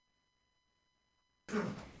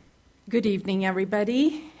Good evening,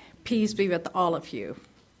 everybody. Peace be with all of you.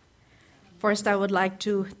 First, I would like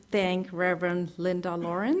to thank Reverend Linda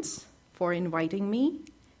Lawrence for inviting me.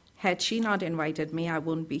 Had she not invited me, I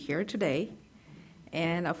wouldn't be here today.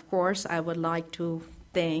 And of course, I would like to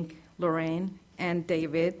thank Lorraine and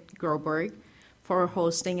David Groberg for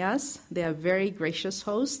hosting us. They are very gracious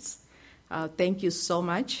hosts. Thank you so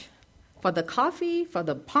much for the coffee, for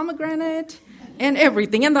the pomegranate, and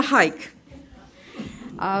everything, and the hike.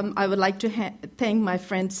 I would like to thank my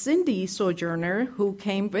friend Cindy Sojourner, who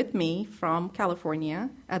came with me from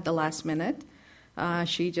California at the last minute.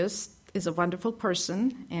 She just is a wonderful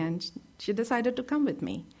person, and she decided to come with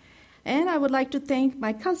me. And I would like to thank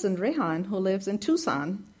my cousin Rehan, who lives in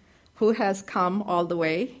Tucson, who has come all the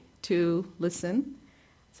way to listen.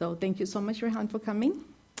 So thank you so much, Rehan, for coming.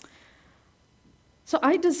 So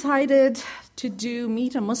I decided to do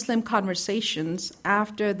Meet a Muslim conversations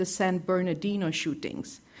after the San Bernardino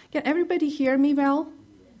shootings. Can everybody hear me well?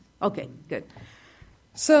 Okay, good.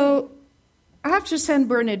 So after San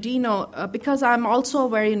Bernardino, because I'm also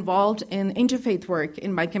very involved in interfaith work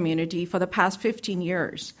in my community for the past 15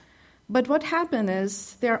 years, but what happened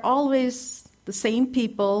is there are always the same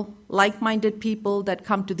people, like-minded people that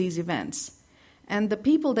come to these events. And the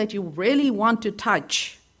people that you really want to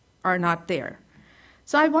touch are not there.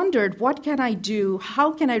 So I wondered, what can I do?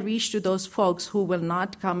 How can I reach to those folks who will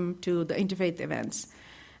not come to the interfaith events?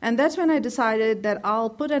 And that's when I decided that I'll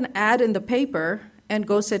put an ad in the paper and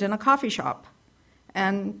go sit in a coffee shop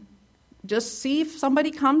and just see if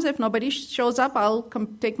somebody comes. If nobody shows up, I'll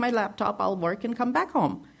take my laptop, I'll work and come back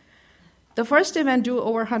home. The first event drew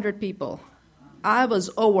over 100 people. I was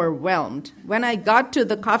overwhelmed. When I got to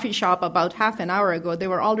the coffee shop about half an hour ago, there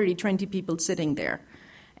were already 20 people sitting there.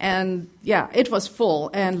 And yeah, it was full.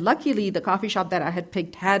 And luckily, the coffee shop that I had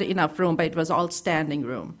picked had enough room, but it was all standing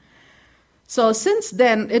room. So since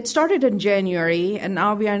then, it started in January, and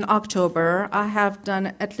now we are in October. I have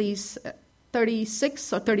done at least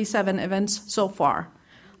 36 or 37 events so far.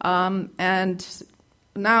 And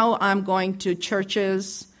now I'm going to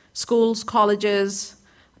churches, schools, colleges,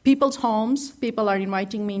 people's homes. People are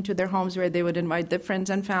inviting me into their homes where they would invite their friends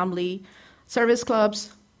and family, service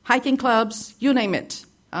clubs, hiking clubs, you name it.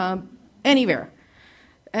 Anywhere.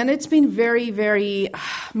 And it's been very, very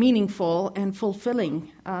meaningful and fulfilling.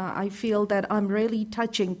 I feel that I'm really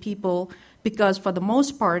touching people because for the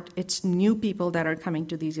most part, it's new people that are coming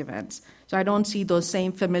to these events. So I don't see those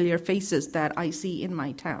same familiar faces that I see in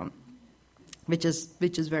my town, which is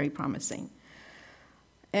very promising.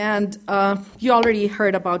 And you already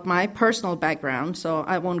heard about my personal background, so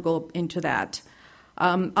I won't go into that.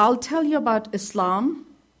 I'll tell you about Islam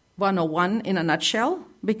 101 in a nutshell,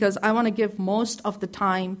 because I want to give most of the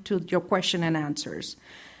time to your question and answers.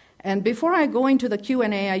 And before I go into the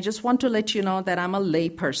Q&A, I just want to let you know that I'm a lay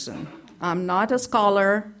person. I'm not a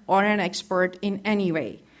scholar or an expert in any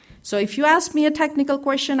way. So if you ask me a technical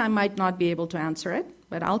question, I might not be able to answer it,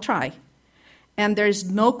 but I'll try. And there's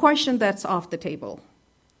no question that's off the table.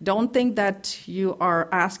 Don't think that you are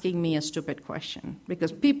asking me a stupid question,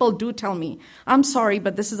 because people do tell me, I'm sorry,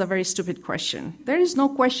 but this is a very stupid question. There is no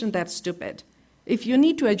question that's stupid. If you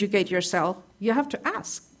need to educate yourself, you have to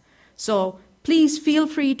ask. So please feel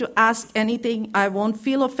free to ask anything. I won't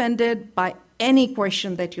feel offended by any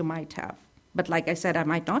question that you might have. But like I said, I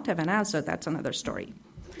might not have an answer. That's another story.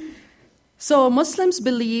 So Muslims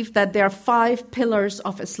believe that there are 5 pillars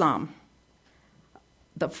of Islam.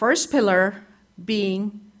 The first pillar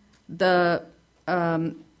being the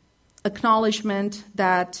acknowledgement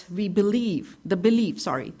that we believe, the belief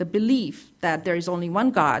that there is only one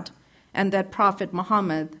God and that Prophet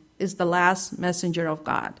Muhammad is the last messenger of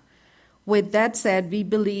God. With that said, we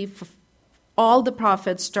believe all the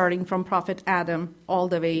prophets, starting from Prophet Adam all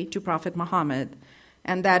the way to Prophet Muhammad,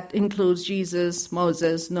 and that includes Jesus,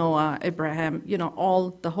 Moses, Noah, Abraham,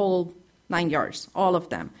 the whole 9 yards, all of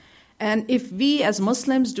them. And if we as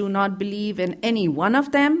Muslims do not believe in any one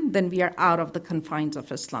of them, then we are out of the confines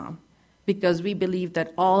of Islam, because we believe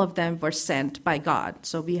that all of them were sent by God.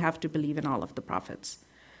 So we have to believe in all of the prophets.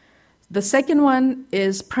 The second one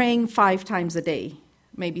is praying 5 times a day.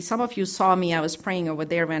 Maybe some of you saw me. I was praying over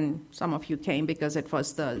there when some of you came, because it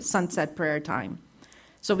was the sunset prayer time.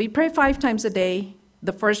 So we pray 5 times a day.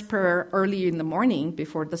 The first prayer early in the morning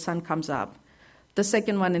before the sun comes up. The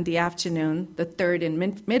second one in the afternoon, the third in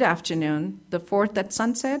mid-afternoon, the fourth at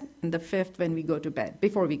sunset, and the fifth when we go to bed,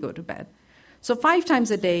 before we go to bed. So 5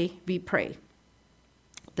 times a day we pray.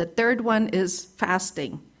 The third one is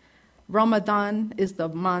fasting. Ramadan is the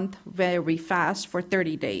month where we fast for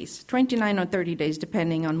 30 days, 29 or 30 days,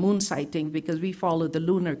 depending on moon sighting, because we follow the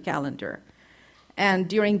lunar calendar. And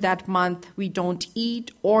during that month, we don't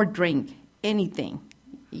eat or drink anything.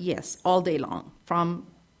 Yes, all day long, from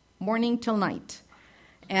morning till night.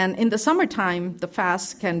 And in the summertime, the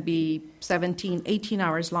fast can be 17, 18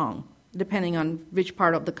 hours long, depending on which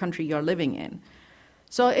part of the country you're living in.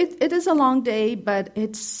 So it is a long day, but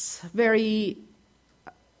it's very,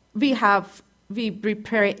 we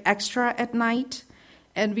prepare extra at night,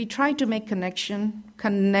 and we try to make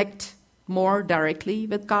connect more directly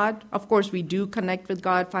with God. Of course, we do connect with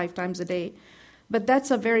God 5 times a day, but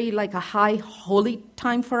that's a very like a high holy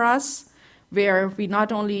time for us, where we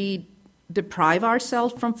not only deprive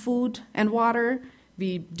ourselves from food and water,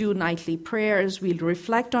 we do nightly prayers, we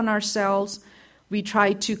reflect on ourselves, we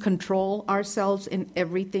try to control ourselves in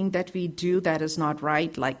everything that we do that is not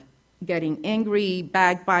right, like getting angry,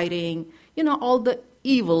 backbiting, all the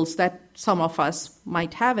evils that some of us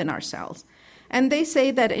might have in ourselves. And they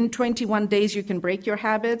say that in 21 days you can break your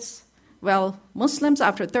habits. Well, Muslims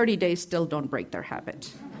after 30 days still don't break their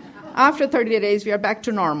habit. After 30 days, we are back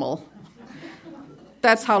to normal.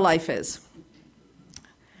 That's how life is.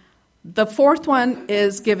 The fourth one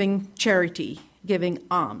is giving charity, giving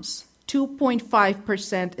alms.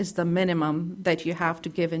 2.5% is the minimum that you have to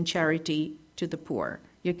give in charity to the poor.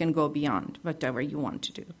 You can go beyond whatever you want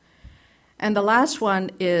to do. And the last one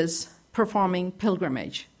is performing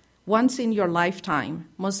pilgrimage. Once in your lifetime,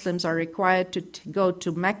 Muslims are required to go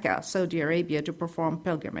to Mecca, Saudi Arabia, to perform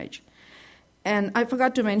pilgrimage. And I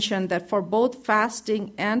forgot to mention that for both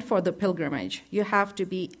fasting and for the pilgrimage, you have to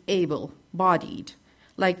be able-bodied.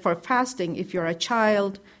 Like for fasting, if you're a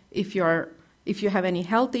child, if you have any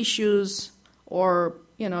health issues, or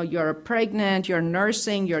you're pregnant, you're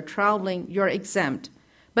nursing, you're traveling, you're exempt.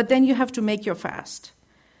 But then you have to make your fast.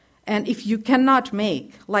 And if you cannot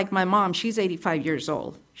make, like my mom, she's 85 years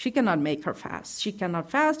old. She cannot make her fast. She cannot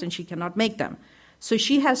fast and she cannot make them. So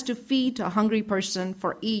she has to feed a hungry person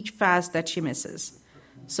for each fast that she misses.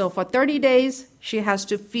 So for 30 days, she has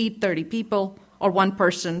to feed 30 people or one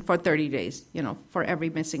person for 30 days, for every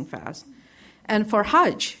missing fast. And for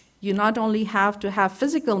Hajj, you not only have to have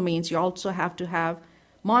physical means, you also have to have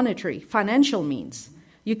monetary, financial means.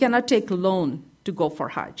 You cannot take a loan to go for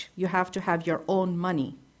Hajj. You have to have your own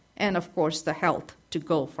money and, of course, the health to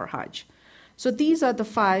go for Hajj. So these are the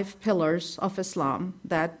 5 pillars of Islam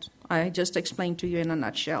that I just explained to you in a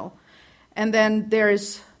nutshell. And then there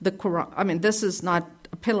is the Quran. This is not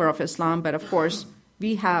a pillar of Islam, but of course,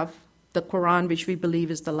 we have the Quran, which we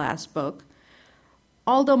believe is the last book.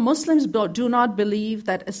 Although Muslims do not believe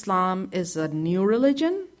that Islam is a new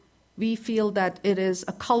religion, we feel that it is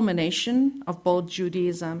a culmination of both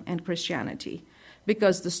Judaism and Christianity,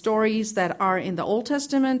 because the stories that are in the Old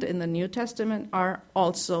Testament, in the New Testament, are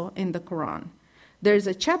also in the Quran. There's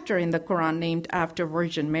a chapter in the Quran named after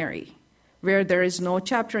Virgin Mary, where there is no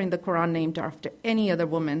chapter in the Quran named after any other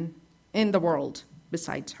woman in the world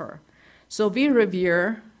besides her. So we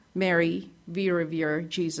revere Mary, we revere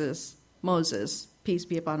Jesus, Moses, peace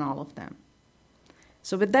be upon all of them.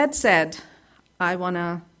 So with that said, I want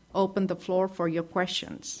to open the floor for your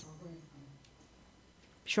questions.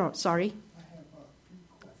 Sure, sorry?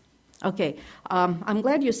 Okay, I'm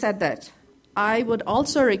glad you said that. I would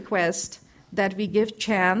also request that we give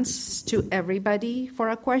chance to everybody for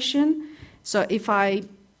a question. So if I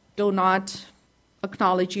do not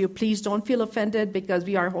acknowledge you, please don't feel offended, because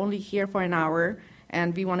we are only here for an hour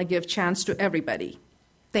and we want to give chance to everybody.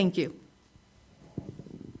 Thank you.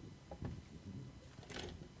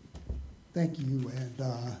 Thank you, and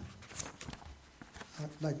I'd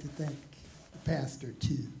like to thank the pastor,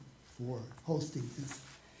 too, for hosting this.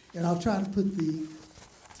 And I'll try to put the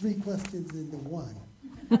 3 questions into one.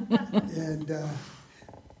 And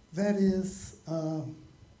that is,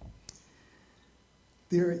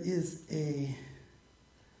 there is a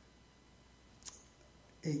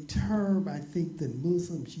term I think that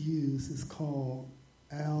Muslims use is called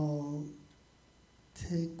al-taqwa,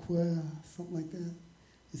 something like that.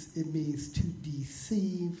 It means to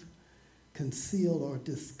deceive, conceal, or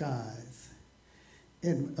disguise.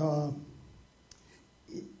 And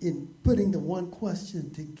in putting the one question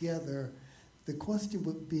together, the question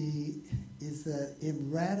would be, is that in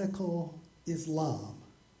radical Islam,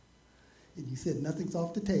 and you said nothing's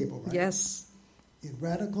off the table, right? Yes. In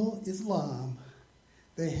radical Islam,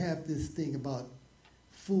 they have this thing about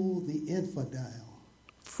fool the infidel.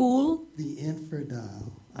 Fool? The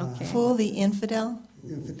infidel. Okay. Fool the infidel?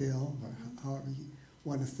 Infidel, or however you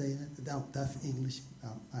want to say it. That's English,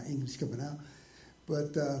 English coming out.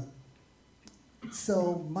 But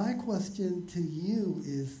so my question to you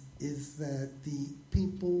is that the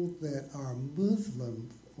people that are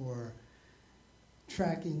Muslims or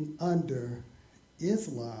tracking under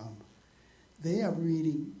Islam, they are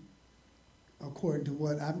reading, according to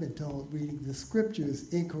what I've been told, reading the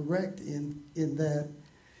scriptures incorrect in that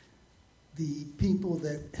the people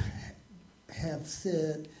that have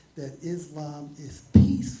said that Islam is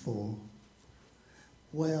peaceful,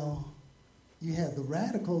 well, you have the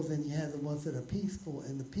radicals and you have the ones that are peaceful,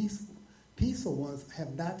 and the peaceful ones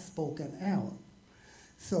have not spoken out.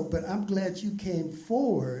 So, but I'm glad you came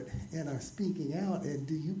forward and are speaking out. And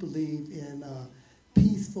do you believe in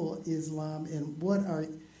peaceful Islam? And what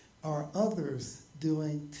are others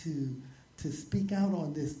doing to speak out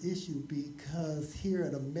on this issue? Because here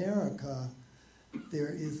in America,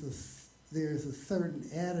 there is a certain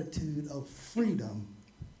attitude of freedom.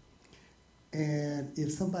 And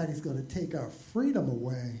if somebody's going to take our freedom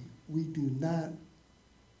away, we do not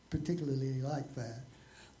particularly like that.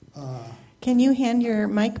 Can you hand your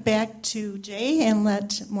mic back to Jay and let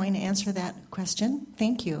Moyna answer that question?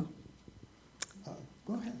 Thank you.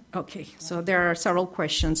 Go ahead. Okay, so there are several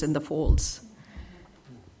questions in the folds.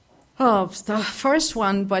 The first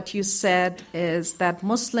one, what you said is that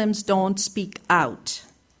Muslims don't speak out.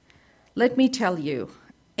 Let me tell you,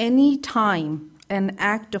 any time an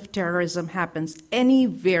act of terrorism happens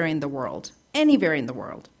anywhere in the world,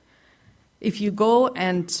 if you go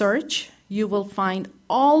and search, you will find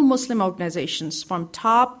all Muslim organizations from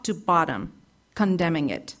top to bottom condemning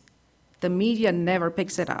it. The media never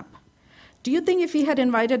picks it up. Do you think if we had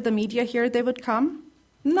invited the media here, they would come?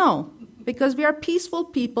 No, because we are peaceful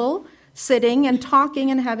people sitting and talking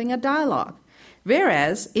and having a dialogue.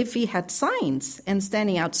 Whereas if we had signs and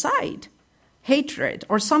standing outside, hatred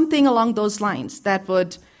or something along those lines that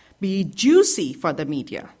would be juicy for the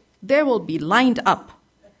media, they will be lined up.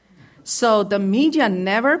 So the media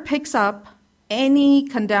never picks up any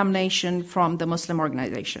condemnation from the Muslim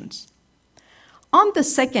organizations. On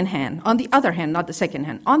the other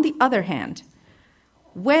hand,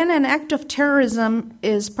 when an act of terrorism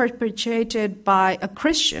is perpetrated by a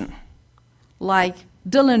Christian, like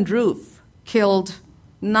Dylan Roof killed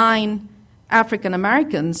 9 African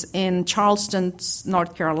Americans in Charleston,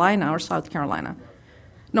 North Carolina,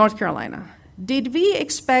 did we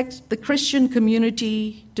expect the Christian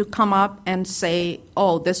community to come up and say,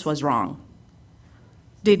 oh, this was wrong?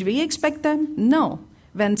 Did we expect them? No.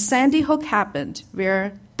 When Sandy Hook happened,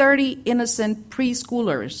 where 30 innocent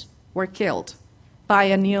preschoolers were killed by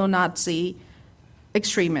a neo-Nazi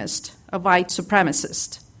extremist, a white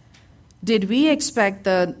supremacist, did we expect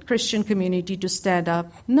the Christian community to stand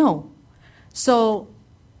up? No. So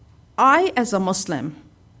I, as a Muslim,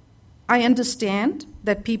 I understand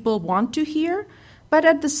that people want to hear, but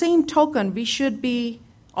at the same token, we should be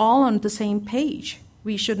all on the same page.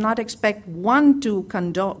 We should not expect one to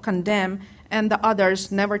condemn and the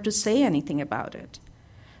others never to say anything about it.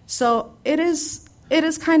 So it is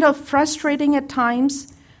kind of frustrating at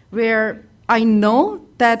times where I know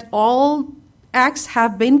that all acts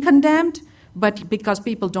have been condemned, but because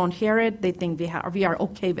people don't hear it, they think we are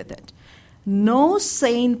okay with it. No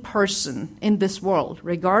sane person in this world,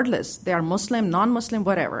 regardless, they are Muslim, non-Muslim,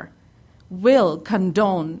 whatever, will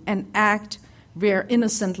condone an act where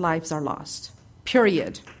innocent lives are lost.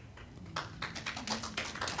 Period.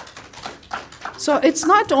 So it's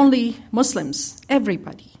not only Muslims,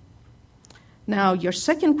 everybody. Now, your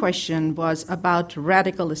second question was about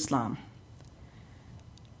radical Islam.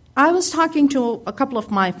 I was talking to a couple of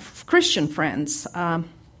my Christian friends.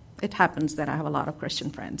 It happens that I have a lot of Christian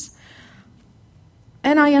friends.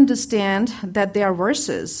 And I understand that there are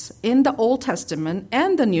verses in the Old Testament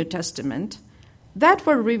and the New Testament that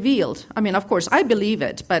were revealed. I mean, of course, I believe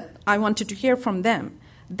it, but I wanted to hear from them.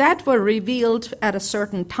 That were revealed at a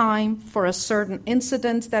certain time for a certain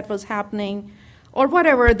incident that was happening, or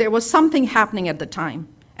whatever, there was something happening at the time.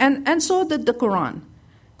 And so did the Quran.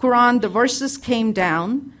 The verses came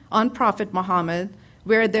down on Prophet Muhammad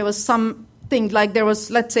where there was something, like there was,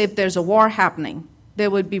 let's say if there's a war happening, there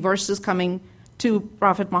would be verses coming to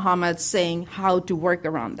Prophet Muhammad saying how to work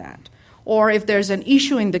around that. Or if there's an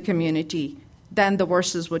issue in the community, then the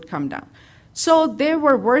verses would come down. So there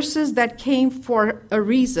were verses that came for a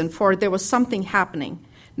reason, for there was something happening.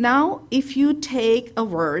 Now, if you take a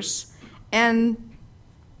verse and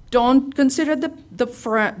don't consider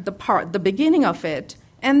the beginning of it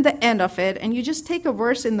and the end of it, and you just take a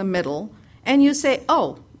verse in the middle and you say,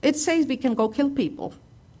 oh, it says we can go kill people.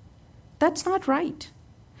 That's not right.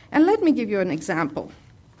 And let me give you an example.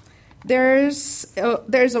 There's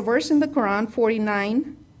a verse in the Quran,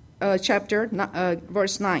 49, chapter,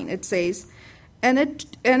 verse 9. It says, and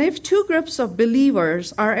if two groups of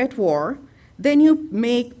believers are at war, then you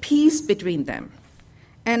make peace between them.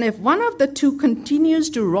 And if one of the two continues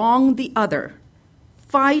to wrong the other,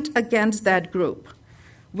 fight against that group.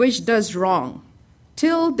 which does wrong,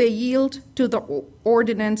 till they yield to the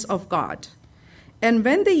ordinance of God. And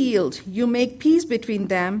when they yield, you make peace between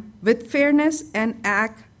them with fairness and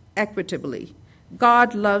act equitably.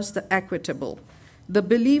 God loves the equitable. The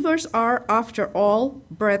believers are, after all,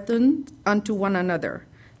 brethren unto one another.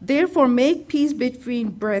 Therefore make peace between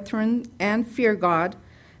brethren and fear God,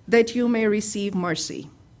 that you may receive mercy.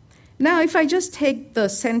 Now, if I just take the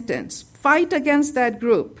sentence, fight against that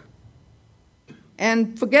group,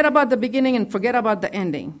 and forget about the beginning and forget about the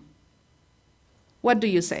ending, what do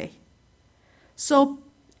you say? So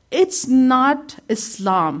it's not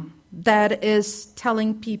Islam that is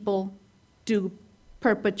telling people to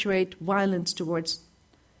perpetrate violence towards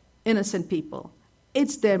innocent people.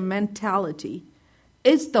 It's their mentality.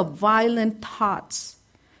 It's the violent thoughts.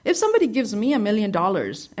 If somebody gives me $1 million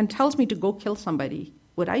and tells me to go kill somebody,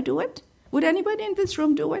 would I do it? Would anybody in this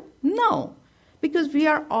room do it? No, because we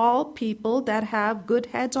are all people that have good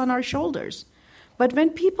heads on our shoulders. But when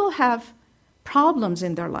people have problems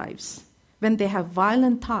in their lives, when they have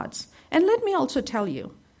violent thoughts, and let me also tell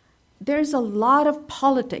you, there's a lot of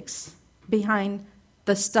politics behind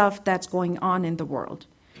the stuff that's going on in the world.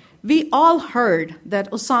 We all heard that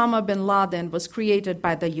Osama bin Laden was created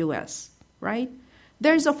by the U.S., right?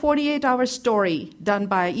 There's a 48-hour story done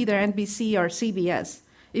by either NBC or CBS.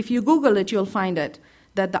 If you Google it, you'll find it,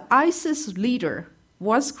 that the ISIS leader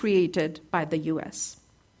was created by the U.S.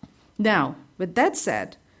 Now, with that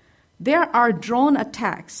said, there are drone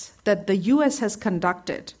attacks that the U.S. has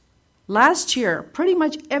conducted. Last year, pretty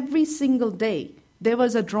much every single day, there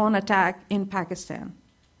was a drone attack in Pakistan.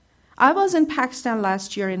 I was in Pakistan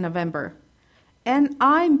last year in November, and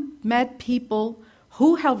I met people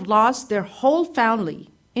who have lost their whole family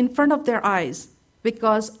in front of their eyes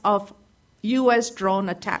because of U.S. drone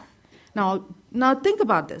attack. Now think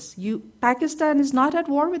about this. Pakistan is not at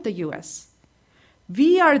war with the U.S.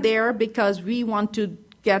 We are there because we want to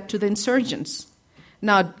get to the insurgents.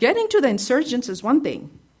 Now, getting to the insurgents is one thing,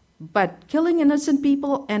 but killing innocent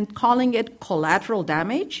people and calling it collateral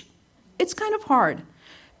damage, it's kind of hard.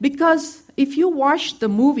 Because if you watch the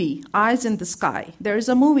movie Eyes in the Sky, there is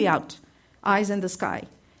a movie out, Eyes in the Sky,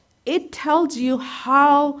 it tells you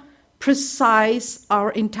how precise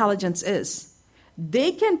our intelligence is.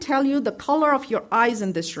 They can tell you the color of your eyes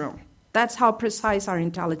in this room. That's how precise our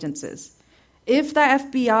intelligence is. If the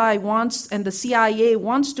FBI wants and the CIA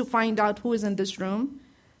wants to find out who is in this room,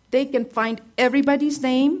 they can find everybody's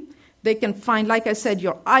name. They can find, like I said,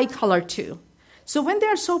 your eye color too. So when they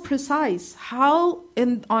are so precise, how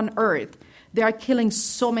on earth they are killing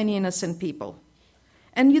so many innocent people?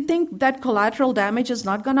 And you think that collateral damage is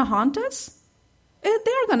not going to haunt us?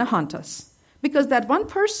 They're going to haunt us. Because that one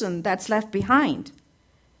person that's left behind,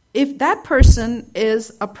 if that person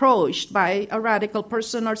is approached by a radical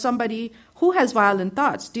person or somebody who has violent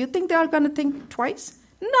thoughts, do you think they are going to think twice?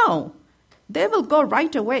 No. They will go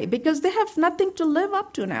right away because they have nothing to live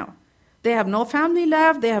up to now. They have no family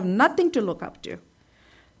left. They have nothing to look up to.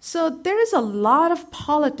 So there is a lot of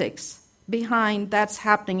politics behind that's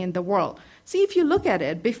happening in the world. See, if you look at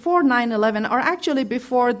it, before 9/11, or actually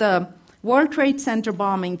before the World Trade Center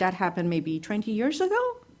bombing that happened maybe 20 years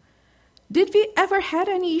ago, did we ever had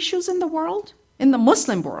any issues in the world, in the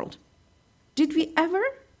Muslim world? Did we ever?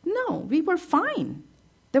 No, we were fine.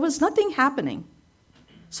 There was nothing happening.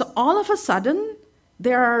 So all of a sudden,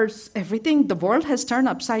 everything, the world has turned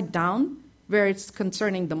upside down where it's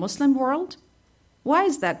concerning the Muslim world. Why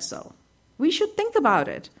is that so? We should think about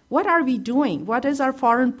it. What are we doing? What is our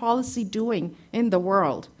foreign policy doing in the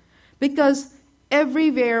world? Because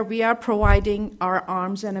everywhere we are providing our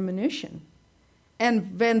arms and ammunition.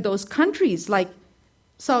 And when those countries like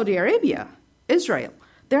Saudi Arabia, Israel,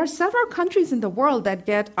 there are several countries in the world that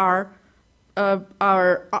get our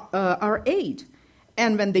aid.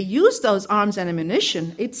 And when they use those arms and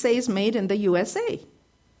ammunition, it says made in the USA.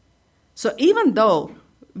 So even though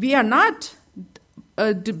we are not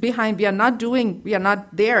behind, we are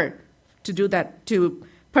not there to do that, to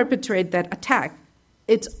perpetrate that attack,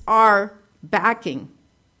 it's our backing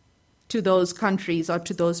to those countries or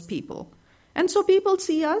to those people. And so people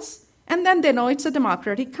see us, and then they know it's a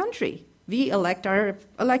democratic country. We elect our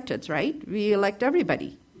electeds, right? We elect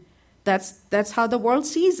everybody. That's how the world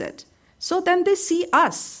sees it. So then they see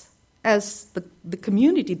us as the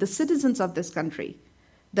community, the citizens of this country,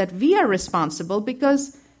 that we are responsible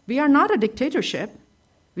because we are not a dictatorship.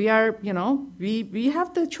 We are, we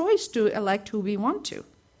have the choice to elect who we want to.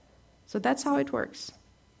 So that's how it works.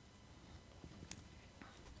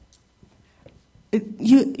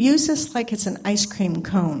 You use this like it's an ice cream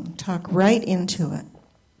cone. Talk right into it.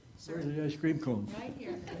 Where's the ice cream cone? Right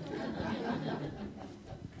here.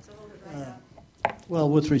 Well,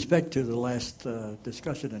 with respect to the last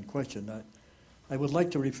discussion and question, I would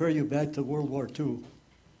like to refer you back to World War II,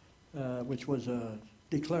 which was a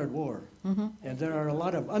declared war. Mm-hmm. And there are a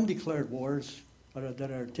lot of undeclared wars that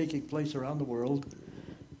are taking place around the world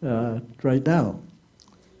right now.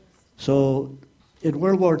 So in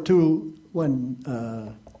World War II, when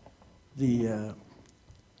the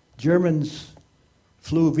Germans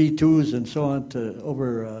flew V-2s and so on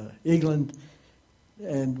over England,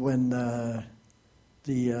 and when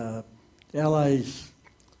the Allies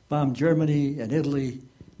bombed Germany and Italy,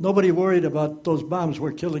 nobody worried about those bombs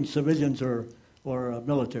were killing civilians or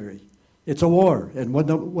military. It's a war, and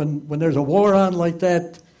when there's a war on like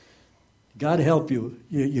that, God help you.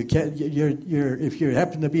 You can't. If you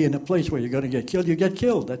happen to be in a place where you're going to get killed, you get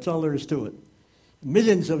killed. That's all there is to it.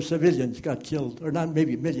 Millions of civilians got killed, or not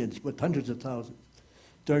maybe millions, but hundreds of thousands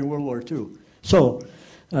during World War II. So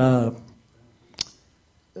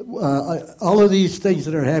all of these things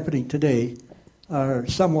that are happening today are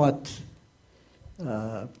somewhat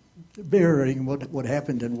mirroring what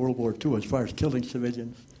happened in World War II as far as killing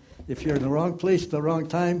civilians. If you're in the wrong place at the wrong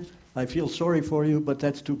time, I feel sorry for you, but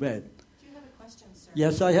that's too bad. Do you have a question, sir?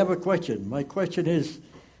 Yes, I have a question. My question is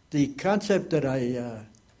the concept that I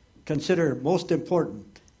consider most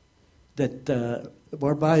important, that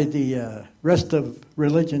whereby the rest of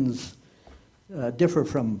religions differ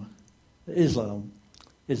from Islam,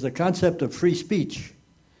 is the concept of free speech.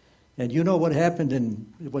 And you know what happened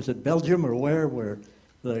was it Belgium or where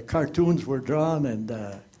the cartoons were drawn and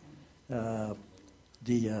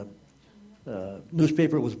the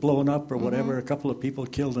newspaper was blown up or whatever, a couple of people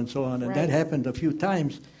killed and so on. And that happened a few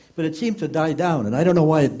times, but it seemed to die down, and I don't know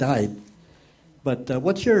why it died. But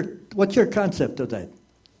what's your concept of that?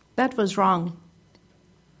 That was wrong.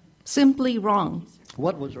 Simply wrong.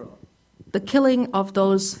 What was wrong? The killing of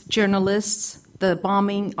those journalists, the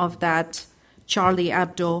bombing of that Charlie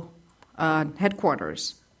Hebdo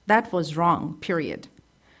headquarters, that was wrong, period.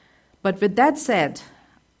 But with that said,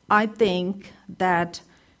 I think that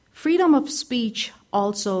freedom of speech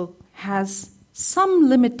also has some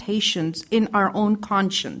limitations in our own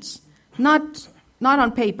conscience, not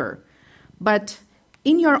on paper, but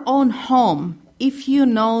in your own home. If you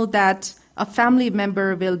know that a family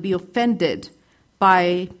member will be offended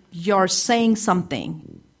by your saying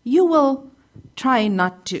something, you will try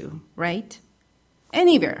not to, right?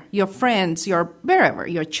 Anywhere, your friends, wherever,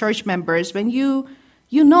 your church members, when you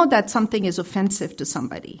know that something is offensive to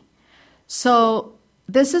somebody. So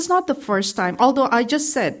this is not the first time, although I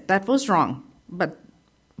just said that was wrong, but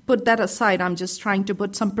put that aside, I'm just trying to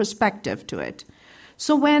put some perspective to it.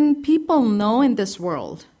 So when people know in this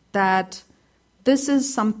world that this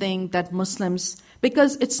is something that Muslims,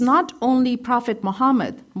 because it's not only Prophet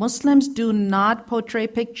Muhammad, Muslims do not portray a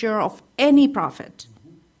picture of any prophet,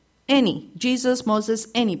 Jesus, Moses,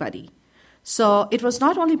 anybody. So it was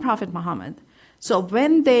not only Prophet Muhammad. So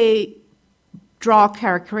when they draw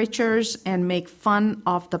caricatures and make fun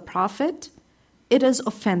of the prophet, it is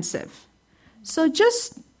offensive. So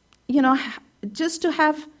just to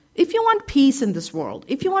have, if you want peace in this world,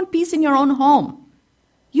 if you want peace in your own home,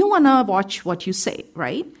 you want to watch what you say,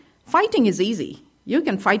 right? Fighting is easy. You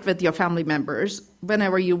can fight with your family members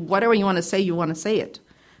whatever you want to say it.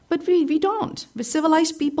 But we don't. We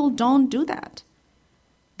civilized people don't do that.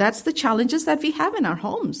 That's the challenges that we have in our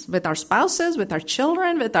homes, with our spouses, with our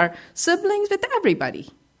children, with our siblings, with everybody.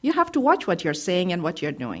 You have to watch what you're saying and what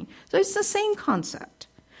you're doing. So it's the same concept.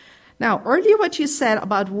 Now, earlier what you said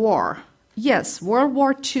about war. Yes, World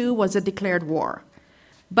War II was a declared war.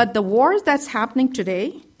 But the wars that's happening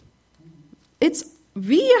today,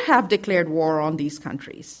 we have declared war on these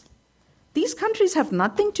countries. These countries have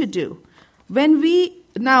nothing to do.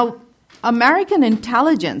 Now, American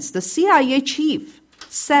intelligence, the CIA chief,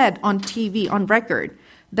 said on TV, on record,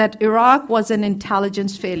 that Iraq was an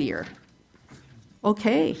intelligence failure.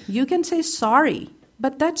 Okay, you can say sorry,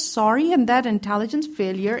 but that sorry and that intelligence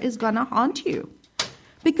failure is going to haunt you.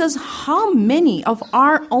 Because how many of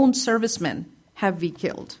our own servicemen have we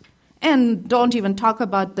killed? And don't even talk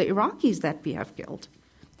about the Iraqis that we have killed.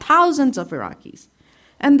 Thousands of Iraqis.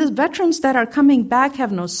 And the veterans that are coming back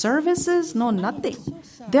have no services, no nothing.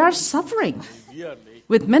 They are suffering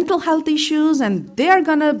with mental health issues, and they are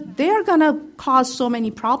gonna cause so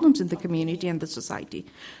many problems in the community and the society.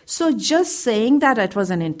 So just saying that it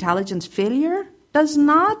was an intelligence failure does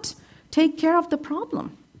not take care of the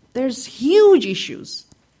problem. There's huge issues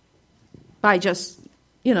by just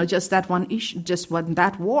that one issue,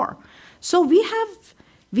 that war. So we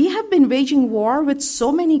have been waging war with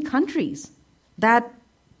so many countries that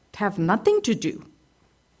have nothing to do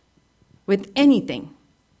with anything.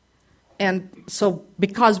 And so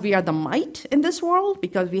because we are the might in this world,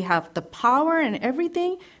 because we have the power and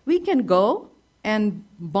everything, we can go and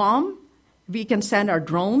bomb, we can send our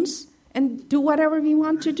drones and do whatever we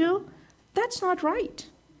want to do. That's not right.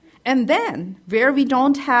 And then where we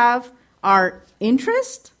don't have our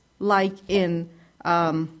interest, like in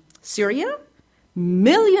Syria,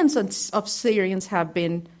 millions of Syrians have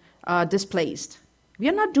been displaced. We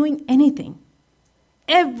are not doing anything.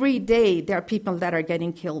 Every day there are people that are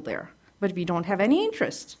getting killed there, but we don't have any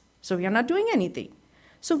interest, so we are not doing anything.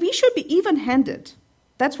 So we should be even-handed.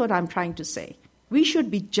 That's what I'm trying to say. We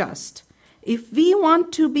should be just. If we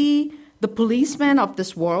want to be the policeman of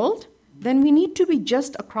this world, then we need to be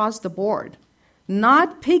just across the board,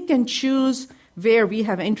 not pick and choose where we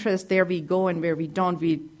have interest, there we go, and where we don't,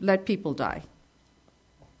 we let people die.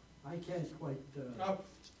 I can't quite.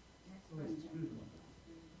 Excuse me.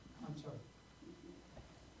 I'm sorry.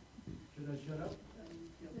 Should I shut up?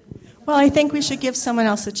 Well, I think we should give someone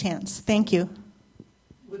else a chance. Thank you.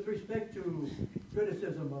 With respect to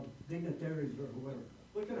criticism of dignitaries or whoever,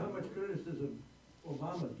 look at how much criticism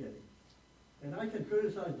Obama's getting. And I can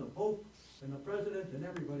criticize the Pope and the President and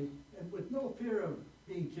everybody, and with no fear of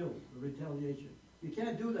being killed or retaliation. You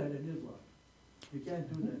can't do that in Islam. You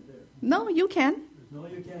can't do that there. No, you can. No,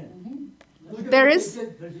 you can't. Look at There what is- they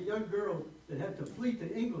did. There's a young girl that had to flee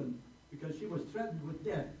to England because she was threatened with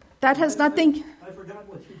death. That has nothing... I forgot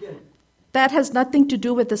what she did. That has nothing to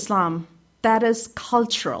do with Islam. That is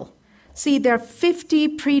cultural. See, there are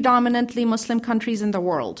 50 predominantly Muslim countries in the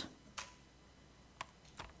world.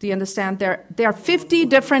 Do you understand? There are 50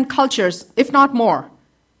 different cultures, if not more.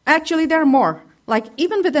 Actually, there are more. Like,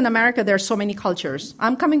 even within America, there are so many cultures.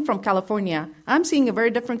 I'm coming from California. I'm seeing a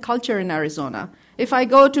very different culture in Arizona. If I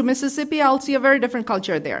go to Mississippi, I'll see a very different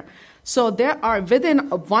culture there. So there are, within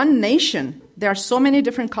one nation, there are so many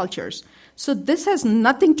different cultures. So this has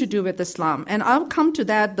nothing to do with Islam. And I'll come to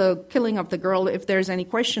that, the killing of the girl, if there's any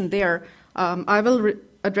question there. I will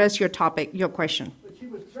address your topic, your question. But she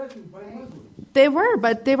was threatened by Muslims. They were,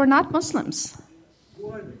 but they were not Muslims. Who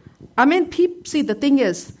are they? I mean, see, the thing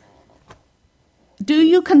is, do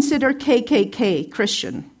you consider KKK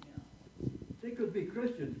Christian? They could be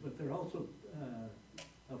Christians, but they're also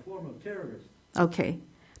a form of terrorists. Okay.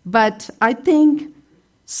 But I think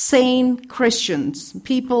sane Christians,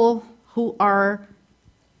 people who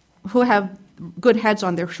have good heads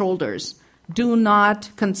on their shoulders, do not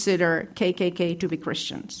consider KKK to be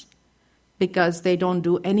Christians because they don't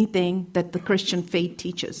do anything that the Christian faith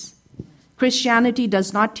teaches. Christianity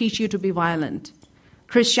does not teach you to be violent.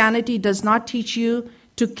 Christianity does not teach you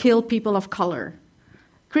to kill people of color.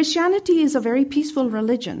 Christianity is a very peaceful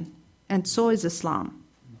religion, and so is Islam.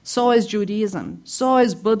 So is Judaism. So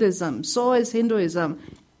is Buddhism. So is Hinduism.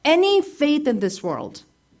 Any faith in this world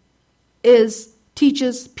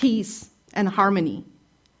teaches peace and harmony.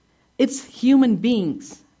 It's human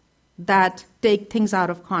beings that take things out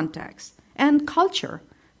of context. And culture.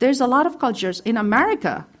 There's a lot of cultures. In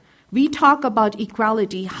America, we talk about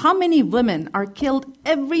equality. How many women are killed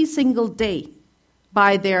every single day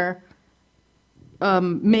by their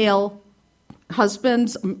male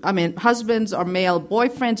husbands or male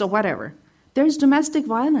boyfriends or whatever? There's domestic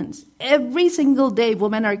violence. Every single day,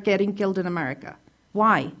 women are getting killed in America.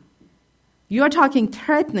 Why? You're talking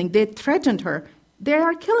threatening. They threatened her. They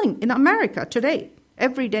are killing in America today,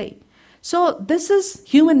 every day. So this is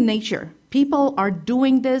human nature. People are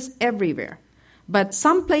doing this everywhere. But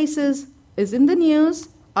some places is in the news,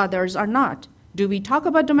 others are not. Do we talk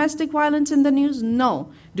about domestic violence in the news?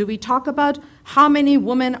 No. Do we talk about how many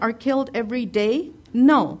women are killed every day?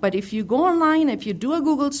 No. But if you go online, if you do a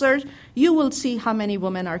Google search, you will see how many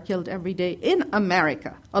women are killed every day in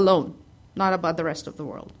America alone, not about the rest of the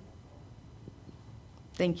world.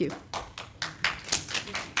 Thank you.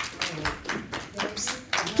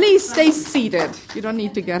 Please stay seated. You don't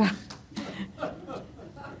need to get up.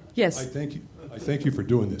 Yes. I thank you for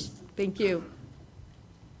doing this. Thank you.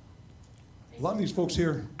 A lot of these folks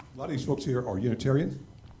here are Unitarian.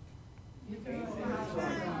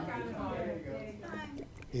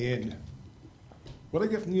 And what I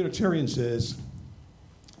get from the Unitarians is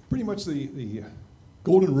pretty much the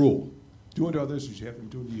golden rule: do unto others as you have them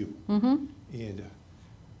do unto you. Mm-hmm. And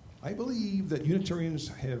I believe that Unitarians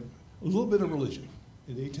have a little bit of religion,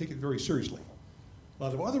 and they take it very seriously. A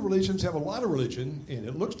lot of other religions have a lot of religion, and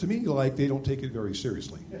it looks to me like they don't take it very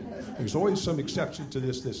seriously. There's always some exception to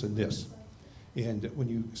this, and this. And when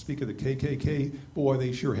you speak of the KKK, boy,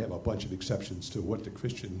 they sure have a bunch of exceptions to what the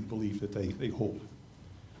Christian belief that they hold.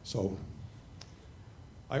 So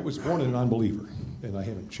I was born a non-believer, and I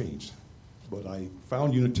haven't changed. But I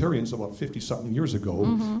found Unitarians about 50-something years ago,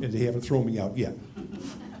 and they haven't thrown me out yet.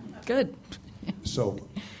 Good. So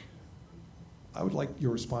I would like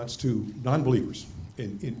your response to non-believers.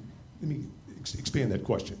 And let me expand that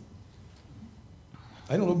question.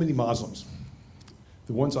 I don't know many Muslims.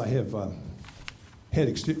 The ones I have had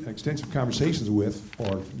extensive conversations with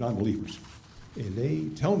are non-believers. And they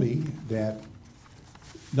tell me that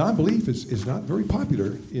non-belief is not very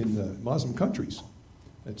popular in Muslim countries.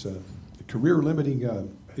 It's a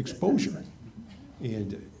career-limiting exposure.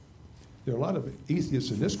 And there are a lot of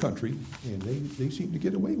atheists in this country, and they seem to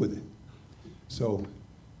get away with it. So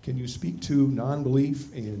can you speak to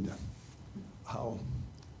non-belief and how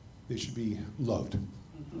they should be loved?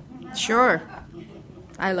 Sure.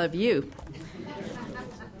 I love you.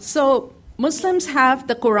 So Muslims have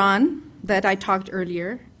the Quran that I talked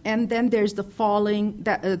earlier, and then there's the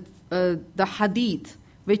Hadith,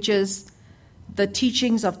 which is the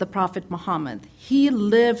teachings of the Prophet Muhammad. He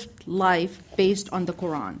lived life based on the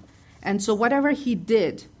Quran. And so whatever he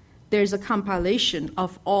did, there's a compilation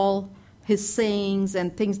of all his sayings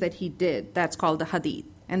and things that he did. That's called the Hadith.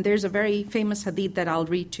 And there's a very famous Hadith that I'll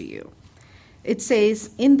read to you. It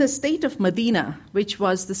says, in the state of Medina, which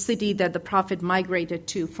was the city that the Prophet migrated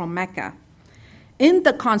to from Mecca, in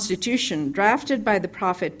the constitution drafted by the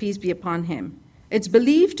Prophet, peace be upon him, it's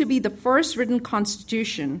believed to be the first written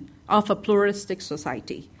constitution of a pluralistic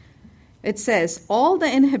society. It says, all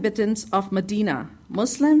the inhabitants of Medina,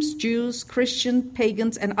 Muslims, Jews, Christians,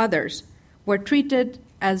 pagans, and others, were treated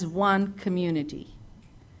as one community.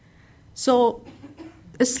 So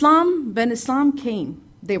when Islam came,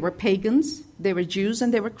 they were pagans, they were Jews,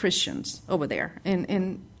 and they were Christians over there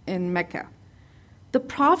in Mecca. The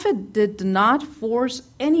Prophet did not force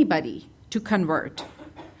anybody to convert.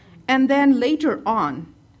 And then later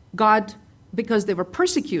on, God, because they were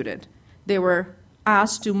persecuted, they were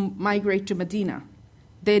asked to migrate to Medina.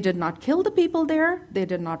 They did not kill the people there. They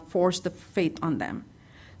did not force the faith on them.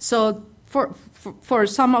 So for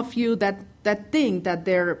some of you that think that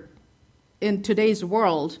they're in today's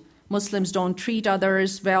world, Muslims don't treat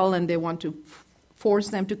others well and they want to force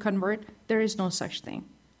them to convert, there is no such thing.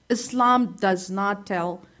 Islam does not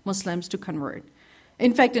tell Muslims to convert.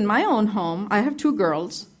 In fact, in my own home, I have 2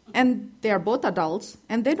 girls, and they are both adults,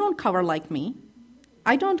 and they don't cover like me.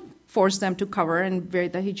 I don't force them to cover and wear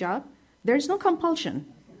the hijab. There is no compulsion.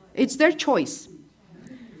 It's their choice.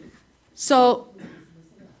 So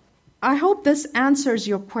I hope this answers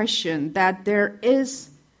your question that there is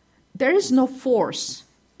no force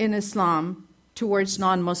in Islam towards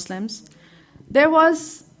non-Muslims.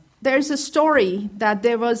 There's a story that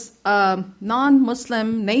there was a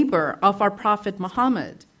non-Muslim neighbor of our Prophet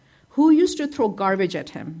Muhammad who used to throw garbage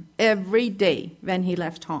at him every day when he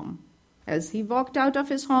left home. As he walked out of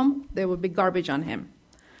his home, there would be garbage on him.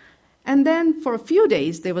 And then for a few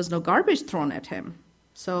days, there was no garbage thrown at him.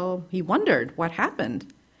 So he wondered what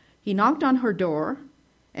happened. He knocked on her door,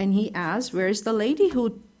 and he asked, where is the lady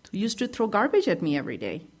who used to throw garbage at me every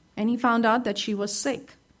day? And he found out that she was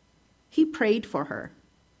sick. He prayed for her.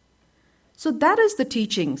 So that is the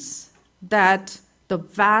teachings that the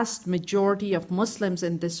vast majority of Muslims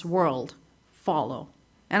in this world follow.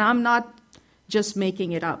 And I'm not just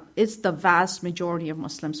making it up. It's the vast majority of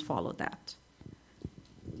Muslims follow that.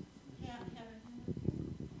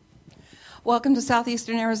 Welcome to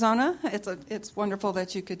Southeastern Arizona. It's wonderful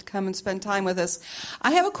that you could come and spend time with us.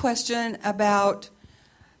 I have a question about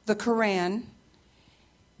the Quran.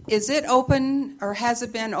 Is it open, or has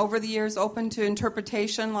it been over the years open to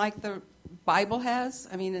interpretation like the Bible has?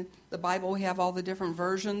 I mean, in the Bible we have all the different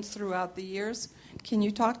versions throughout the years. Can you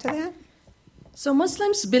talk to that? So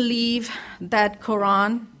Muslims believe that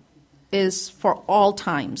Quran is for all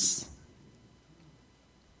times.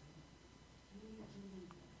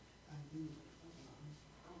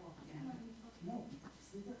 No,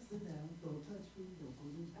 sit down, don't touch me, don't go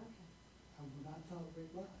to I will not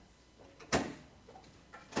tolerate lies.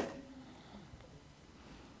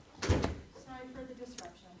 Sorry for the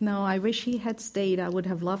disruption. No, I wish he had stayed. I would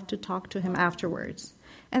have loved to talk to him afterwards.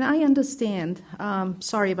 And I understand,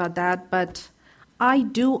 sorry about that, but I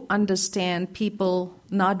do understand people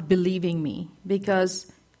not believing me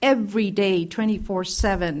because every day,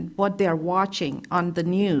 24/7, what they're watching on the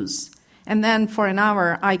news. And then for an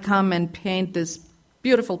hour, I come and paint this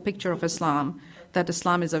beautiful picture of Islam, that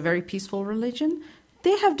Islam is a very peaceful religion.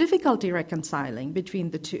 They have difficulty reconciling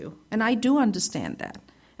between the two. And I do understand that.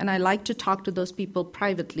 And I like to talk to those people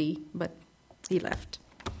privately, but he left.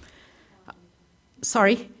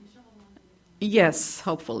 Sorry? Yes,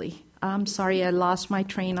 hopefully. I'm sorry, I lost my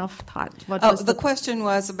train of thought. What was the question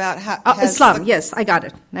was about how Islam. Yes, I got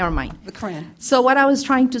it. Never mind. The Quran. So what I was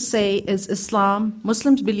trying to say is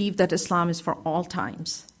Muslims believe that Islam is for all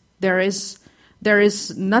times. There is There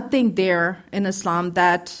is nothing there in Islam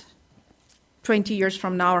that 20 years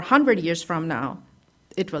from now or 100 years from now,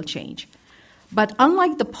 it will change. But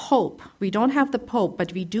unlike the Pope, we don't have the Pope,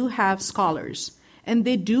 but we do have scholars. And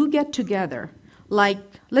they do get together. Like,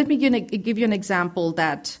 let me give you an example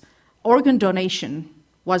that organ donation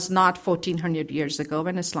was not 1400 years ago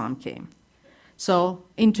when Islam came. So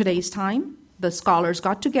in today's time, the scholars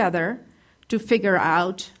got together to figure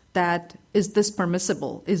out that is this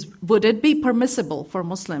permissible? Would it be permissible for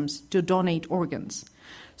Muslims to donate organs?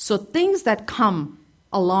 So things that come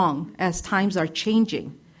along as times are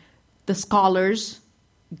changing, the scholars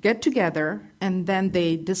get together and then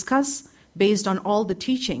they discuss based on all the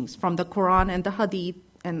teachings from the Quran and the Hadith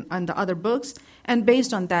and the other books, and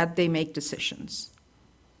based on that they make decisions.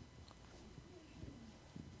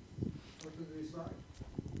 What do they decide?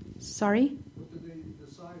 Sorry? What do they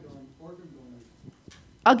decide on organ donation?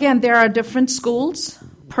 Again, there are different schools.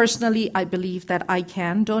 Personally, I believe that I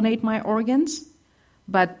can donate my organs,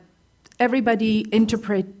 but everybody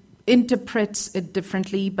interprets it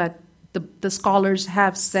differently, but the scholars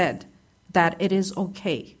have said that it is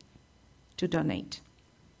okay to donate.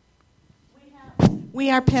 We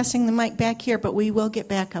are passing the mic back here, but we will get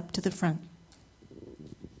back up to the front.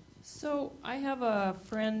 So I have a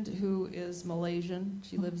friend who is Malaysian.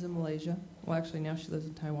 She lives in Malaysia. Well, actually, now she lives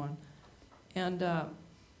in Taiwan. And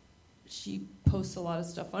she posts a lot of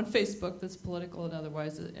stuff on Facebook that's political and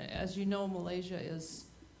otherwise. As you know, Malaysia is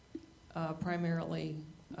primarily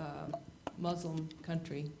a Muslim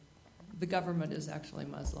country. The government is actually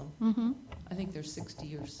Muslim. Mm-hmm. I think they're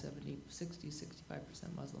 65%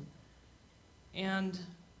 Muslim. And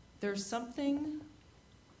there's something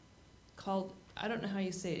called, I don't know how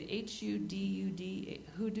you say it, H-U-D-U-D,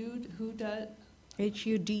 hudud,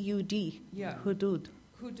 H-U-D-U-D. Yeah. Hudud.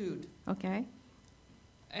 Hudud. Okay.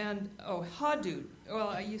 And, hadud.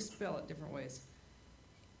 Well, you spell it different ways.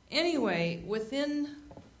 Anyway, within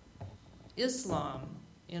Islam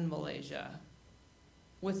in Malaysia,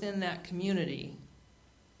 within that community,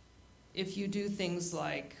 if you do things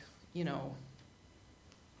like,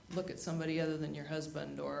 look at somebody other than your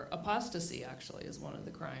husband, or apostasy actually is one of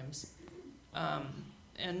the crimes,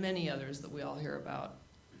 and many others that we all hear about,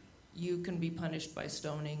 you can be punished by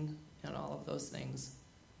stoning and all of those things.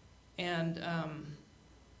 And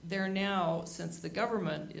they're now, since the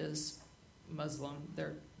government is Muslim,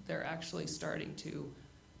 they're actually starting to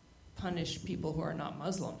punish people who are not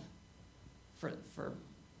Muslim for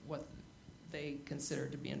what they consider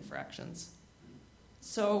to be infractions.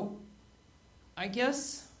 So I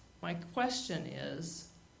guess my question is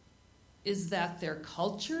that their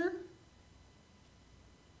culture?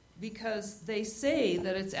 Because they say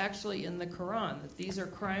that it's actually in the Quran, that these are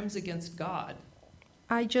crimes against God.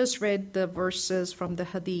 I just read the verses from the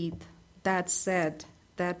Hadith that said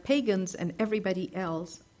that pagans and everybody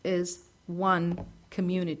else is one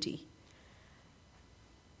community.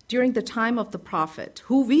 During the time of the Prophet,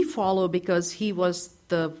 who we follow because he was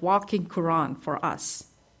the walking Quran for us,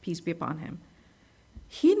 peace be upon him,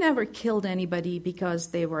 he never killed anybody because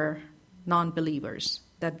they were non-believers,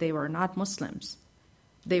 that they were not Muslims.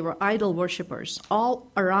 They were idol worshippers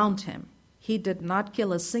all around him. He did not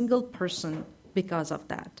kill a single person because of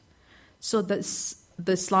that. So the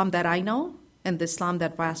Islam that I know and the Islam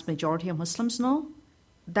that vast majority of Muslims know,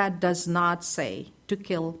 that does not say to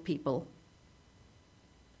kill people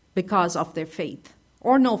because of their faith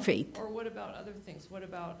or no faith. Or what about other things? What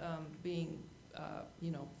about being,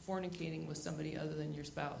 fornicating with somebody other than your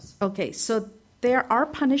spouse? Okay, so there are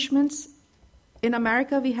punishments. In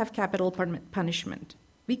America, we have capital punishment.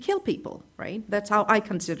 We kill people, right? That's how I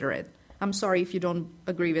consider it. I'm sorry if you don't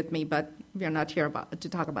agree with me, but we're not here to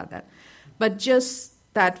talk about that. But just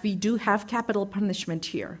that we do have capital punishment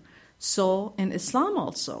here. So in Islam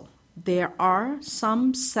also, there are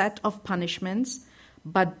some set of punishments,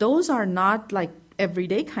 but those are not like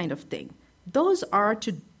everyday kind of thing. Those are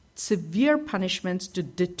severe punishments to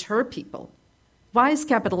deter people. Why is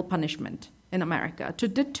capital punishment in America? To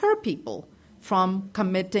deter people from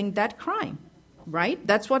committing that crime, right?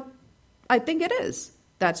 That's what I think it is.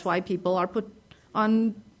 That's why people are put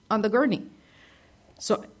on the gurney.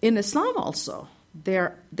 So in Islam also,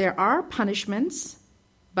 there are punishments,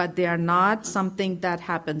 but they are not something that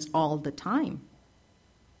happens all the time.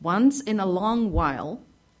 Once in a long while,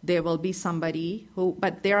 there will be somebody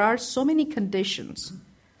but there are so many conditions,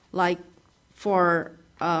 like for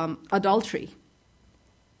adultery.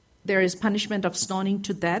 There is punishment of stoning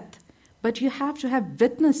to death, but you have to have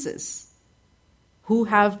witnesses who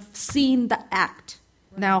have seen the act.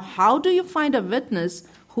 Now, how do you find a witness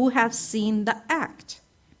who have seen the act?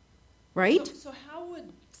 Right? So how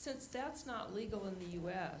would, since that's not legal in the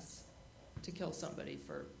U.S., to kill somebody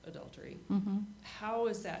for adultery. Mm-hmm. How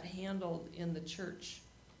is that handled in the church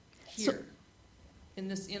here,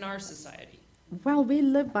 in our society? Well, we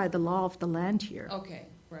live by the law of the land here. Okay,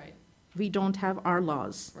 right, We don't have our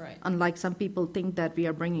laws. right, Unlike some people think that we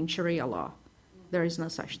are bringing Sharia law. There is no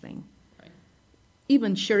such thing. right.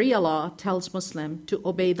 Even Sharia law tells Muslim to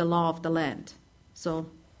obey the law of the land. So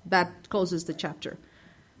that closes the chapter.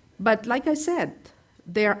 But like I said,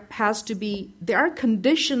 there are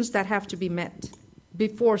conditions that have to be met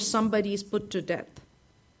before somebody is put to death.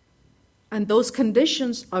 And those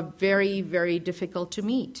conditions are very, very difficult to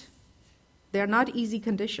meet. They're not easy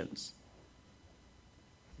conditions.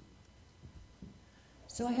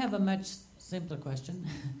 So I have a much simpler question.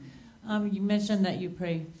 You mentioned that you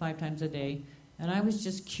pray 5 times a day, and I was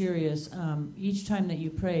just curious, each time that you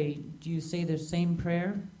pray, do you say the same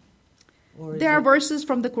prayer? Or There are verses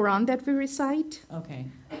from the Quran that we recite, Okay,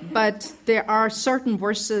 but there are certain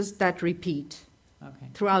verses that repeat okay,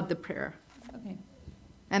 throughout the prayer. okay.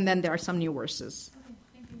 And then there are some new verses.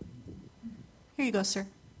 Here you go, sir.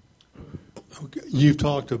 Okay. You've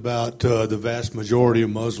talked about the vast majority of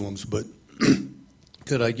Muslims, but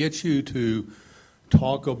could I get you to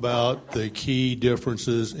talk about the key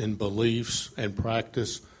differences in beliefs and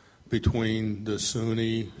practice between the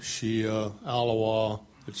Sunni, Shia, Alawi,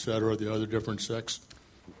 etc., the other different sects?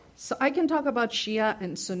 So I can talk about Shia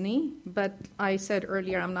and Sunni, but I said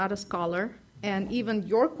earlier I'm not a scholar. And even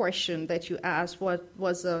your question that you asked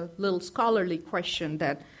was a little scholarly question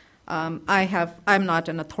that I'm not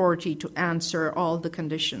an authority to answer all the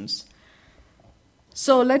conditions.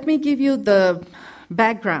 So let me give you the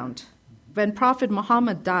background. When Prophet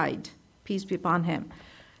Muhammad died, peace be upon him,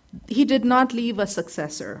 he did not leave a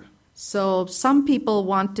successor. So some people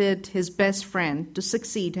wanted his best friend to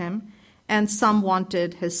succeed him, and some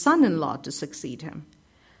wanted his son-in-law to succeed him.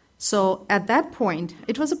 So at that point,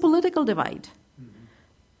 it was a political divide.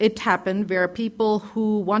 It happened where people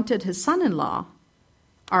who wanted his son-in-law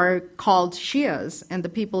are called Shias, and the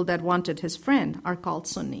people that wanted his friend are called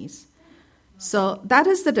Sunnis. So that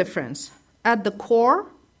is the difference. At the core,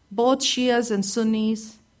 both Shias and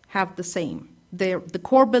Sunnis have the same. The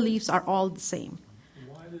core beliefs are all the same.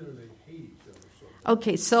 Why do they hate each other so much?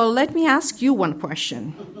 Okay, so let me ask you one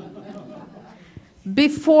question.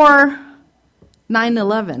 Before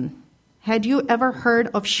 9/11, had you ever heard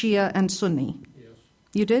of Shia and Sunni? Yes.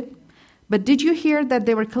 You did? But did you hear that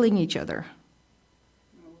they were killing each other?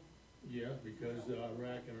 Yeah, because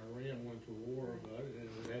Iraq and Iran went to war about it, and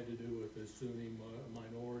it had to do with the Sunni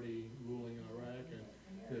minority ruling Iraq, and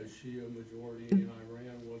the Shia majority in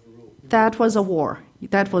Iran was ruled. That was a war.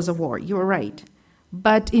 That was a war. You were right.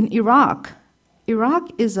 But in Iraq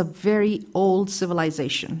is a very old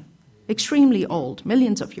civilization, extremely old,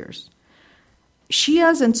 millions of years.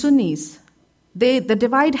 Shias and Sunnis, the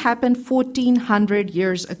divide happened 1,400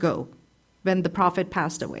 years ago when the Prophet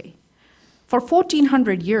passed away. For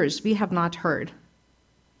 1,400 years, we have not heard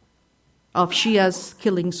of Shias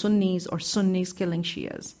killing Sunnis or Sunnis killing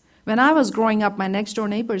Shias. When I was growing up, my next-door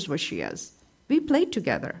neighbors were Shias. We played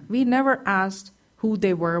together. We never asked who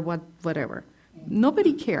they were, whatever.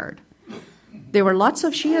 Nobody cared. There were lots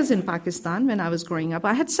of Shias in Pakistan when I was growing up.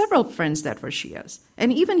 I had several friends that were Shias.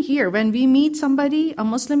 And even here, when we meet somebody, a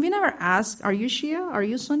Muslim, we never ask, are you Shia? Are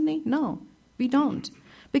you Sunni? No, we don't.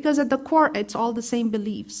 Because at the core, it's all the same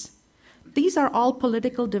beliefs. These are all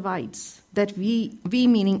political divides that we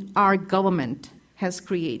meaning our government, has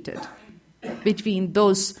created between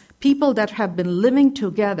those people that have been living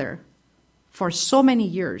together for so many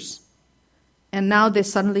years, and now they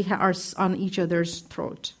suddenly are on each other's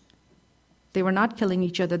throat. They were not killing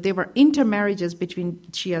each other. They were intermarriages between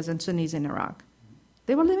Shias and Sunnis in Iraq.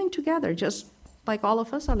 They were living together, just like all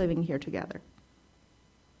of us are living here together.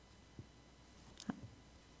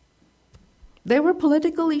 There were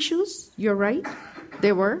political issues, you're right.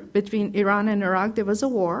 There were. Between Iran and Iraq, there was a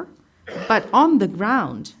war. But on the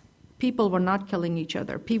ground, people were not killing each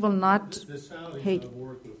other. People not The Saudis hate. I've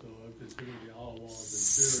worked with, though, I've considered the Alawas in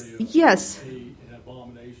Syria Yes. an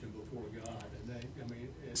abomination before God. And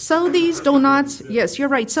it's Saudis do not, yes, you're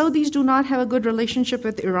right. Saudis do not have a good relationship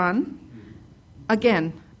with Iran.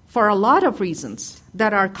 Again, for a lot of reasons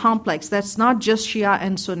that are complex. That's not just Shia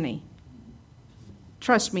and Sunni.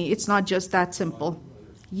 Trust me, it's not just that simple.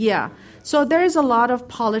 Yeah. So there is a lot of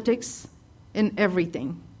politics in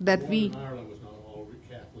everything that we... Northern Ireland was not all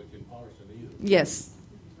Catholic and Protestant either. Yes.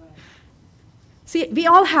 See, we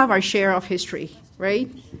all have our share of history, right?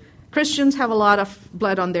 Christians have a lot of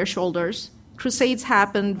blood on their shoulders. Crusades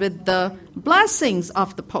happened with the blessings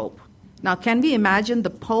of the Pope. Now, can we imagine the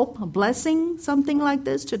Pope blessing something like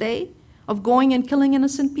this today, of going and killing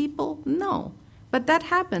innocent people? No. But that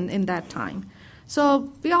happened in that time.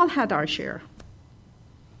 So we all had our share.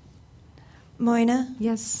 Moina,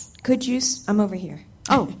 Yes. could you, I'm over here.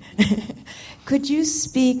 Oh, Could you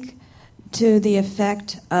speak to the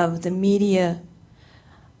effect of the media's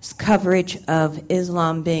coverage of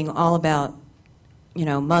Islam being all about,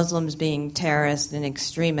 Muslims being terrorists and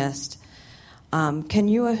extremists? Can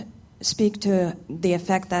you speak to the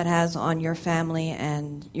effect that has on your family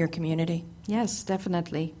and your community? yes,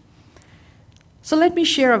 definitely. So let me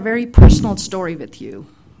share a very personal story with you.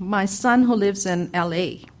 My son, who lives in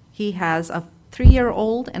LA, he has a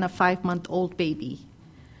 3-year-old and a 5-month-old baby.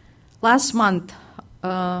 Last month,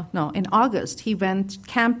 in August, he went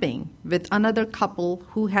camping with another couple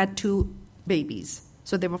who had 2 babies.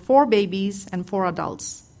 So there were 4 babies and 4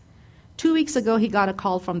 adults. 2 weeks ago, he got a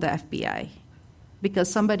call from the FBI because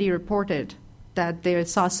somebody reported that they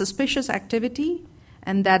saw suspicious activity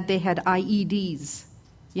and that they had IEDs,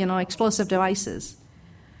 explosive devices.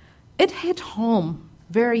 It hit home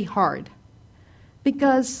very hard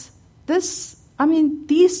because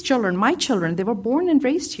these children, my children, they were born and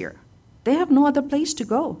raised here. They have no other place to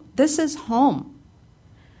go. This is home.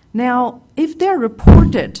 Now, if they're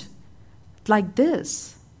reported like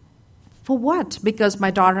this, for what? Because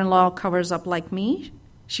my daughter-in-law covers up like me.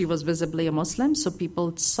 She was visibly a Muslim, so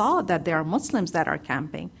people saw that there are Muslims that are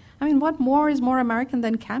camping. What more is more American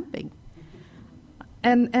than camping?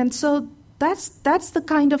 And so that's the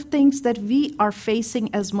kind of things that we are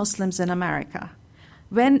facing as Muslims in America.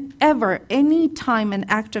 Whenever, any time an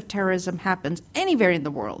act of terrorism happens anywhere in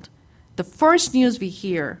the world, the first news we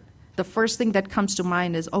hear, the first thing that comes to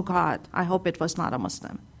mind is, oh God, I hope it was not a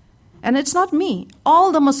Muslim. And it's not me.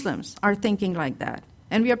 All the Muslims are thinking like that.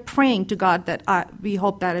 And we are praying to God that we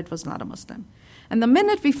hope that it was not a Muslim. And the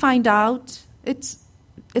minute we find out, it's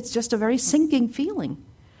just a very sinking feeling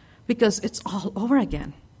because it's all over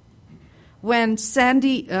again. When Fort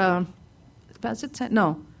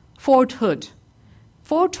Hood.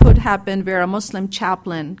 Fort Hood happened where a Muslim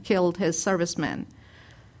chaplain killed his servicemen.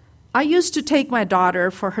 I used to take my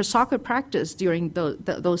daughter for her soccer practice during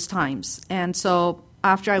those times. And so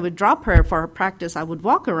after I would drop her for her practice, I would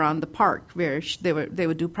walk around the park where they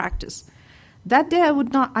would do practice. That day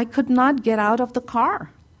I could not get out of the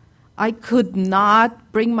car. I could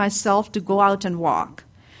not bring myself to go out and walk.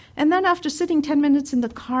 And then after sitting 10 minutes in the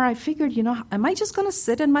car, I figured, am I just going to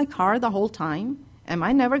sit in my car the whole time? Am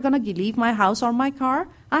I never going to leave my house or my car?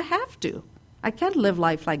 I have to. I can't live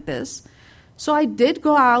life like this. So I did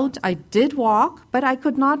go out, I did walk, but I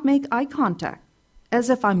could not make eye contact, as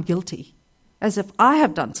if I'm guilty, as if I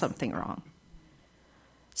have done something wrong.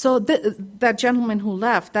 So that gentleman who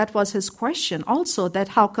left, that was his question also, that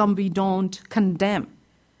how come we don't condemn?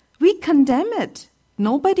 We condemn it.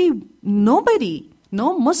 Nobody, no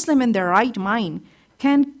Muslim in their right mind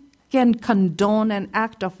can condone an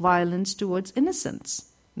act of violence towards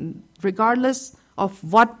innocents, regardless of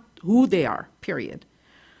who they are, period.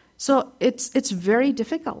 So it's very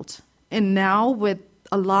difficult. And now with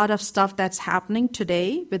a lot of stuff that's happening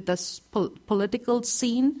today with this political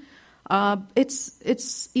scene,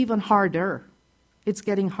 it's even harder. It's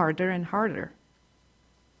getting harder and harder.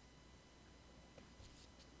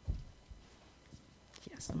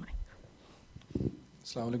 Yes, Mike.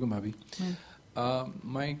 Assalamu alaikum,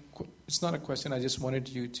 Bhabhi. It's not a question. I just wanted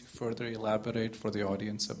you to further elaborate for the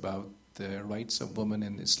audience about the rights of women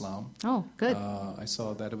in Islam. Oh, good. I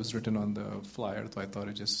saw that it was written on the flyer, so I thought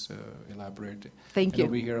I'd just elaborate. Thank you.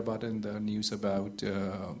 We hear about in the news about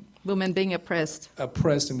women being oppressed.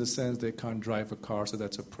 Oppressed in the sense they can't drive a car, so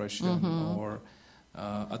that's oppression, or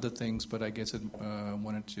other things. But I guess I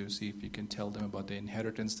wanted to see if you can tell them about the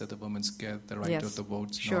inheritance that the women get, the right of the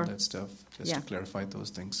votes, and all that stuff, just to clarify those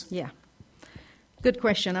things. Yeah. Good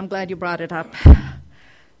question. I'm glad you brought it up.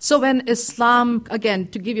 So when Islam, again,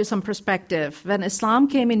 to give you some perspective, when Islam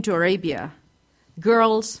came into Arabia,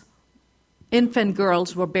 infant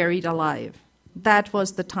girls were buried alive. That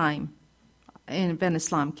was the time when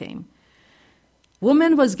Islam came.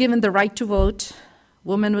 Woman was given the right to vote.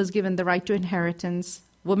 Woman was given the right to inheritance.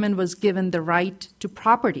 Woman was given the right to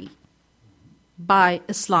property by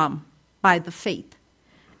Islam, by the faith.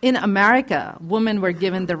 In America, women were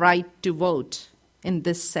given the right to vote in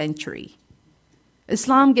this century.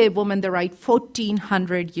 Islam gave women the right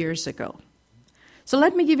 1,400 years ago. So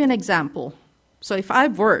let me give you an example. So if I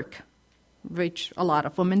work, which a lot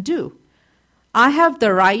of women do, I have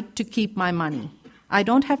the right to keep my money. I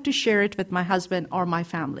don't have to share it with my husband or my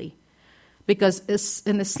family. Because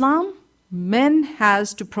in Islam, man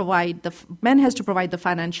has to provide the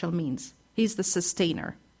financial means. He's the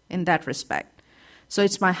sustainer in that respect. So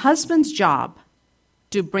it's my husband's job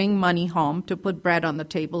to bring money home, to put bread on the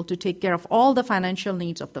table, to take care of all the financial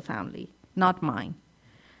needs of the family, not mine.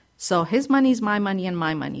 So his money is my money and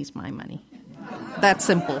my money is my money. That's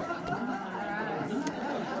simple.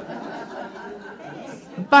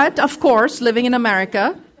 But, of course, living in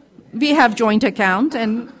America, we have joint account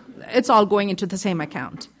and it's all going into the same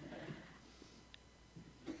account.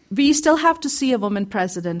 We still have to see a woman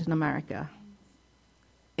president in America.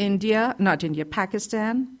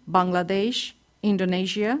 Pakistan, Bangladesh,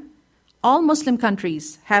 Indonesia, all Muslim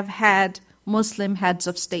countries have had Muslim heads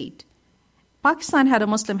of state. Pakistan had a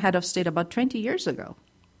Muslim head of state about 20 years ago.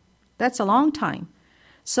 That's a long time.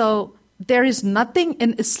 So there is nothing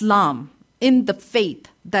in Islam, in the faith,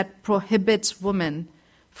 that prohibits women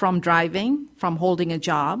from driving, from holding a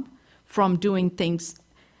job, from doing things.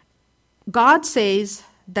 God says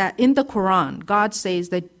that in the Quran, God says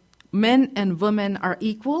that men and women are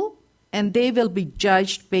equal and they will be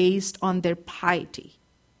judged based on their piety.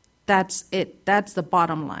 That's it. That's the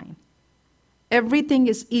bottom line. Everything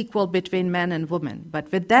is equal between men and women.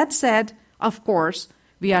 But with that said, of course,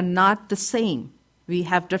 we are not the same. We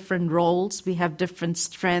have different roles, we have different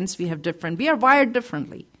strengths, we are wired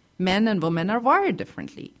differently. Men and women are wired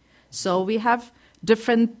differently. So we have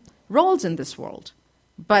different roles in this world.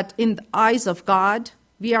 But in the eyes of God,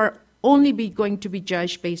 we are only going to be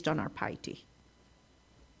judged based on our piety.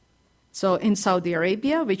 So in Saudi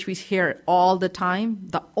Arabia, which we hear all the time,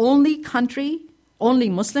 the only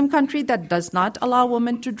Muslim country that does not allow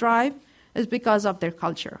women to drive is because of their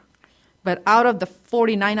culture. But out of the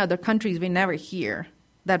 49 other countries, we never hear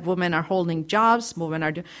that women are holding jobs,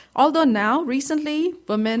 although now, recently,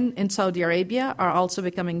 women in Saudi Arabia are also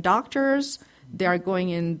becoming doctors, they are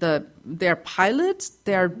they're pilots,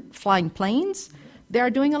 they're flying planes, they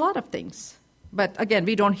are doing a lot of things. But again,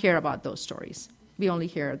 we don't hear about those stories. We only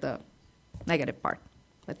hear the negative part.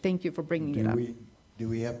 But thank you for bringing it up. Do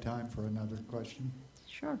we have time for another question?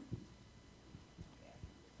 Sure.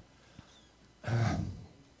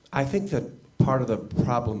 I think that part of the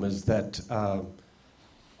problem is that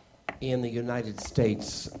in the United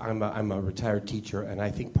States, I'm a retired teacher, and I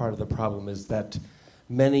think part of the problem is that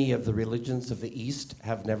many of the religions of the East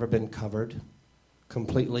have never been covered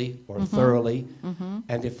completely or thoroughly. Mm-hmm.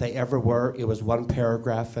 And if they ever were, it was one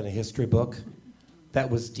paragraph in a history book that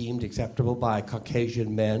was deemed acceptable by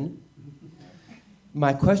Caucasian men.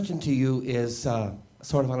 My question to you is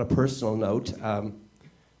sort of on a personal note.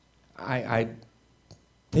 I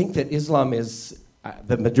think that Islam is,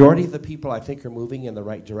 the majority of the people I think are moving in the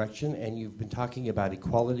right direction, and you've been talking about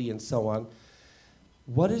equality and so on.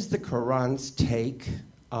 What is the Quran's take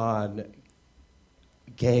on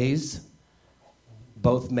gays,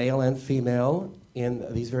 both male and female, in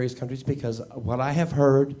these various countries? Because what I have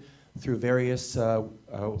heard through various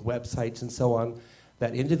websites and so on,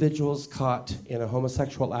 that individuals caught in a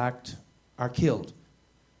homosexual act are killed.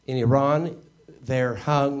 In Iran, they're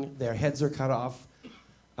hung, their heads are cut off,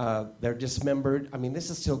 they're dismembered. I mean, this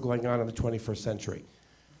is still going on in the 21st century.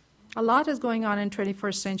 A lot is going on in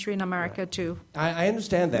 21st century in America, too. I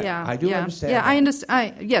understand that. Yeah, I do understand that. I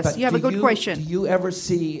understand. Yes, but you have a good question. Do you ever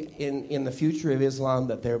see in the future of Islam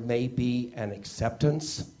that there may be an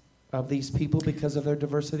acceptance of these people because of their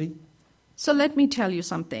diversity? So let me tell you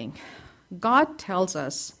something. God tells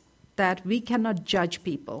us that we cannot judge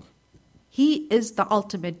people. He is the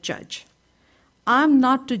ultimate judge. I'm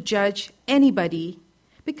not to judge anybody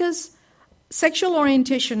because sexual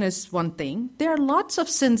orientation is one thing. There are lots of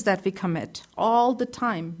sins that we commit all the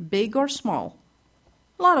time, big or small.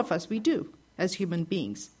 A lot of us, we do as human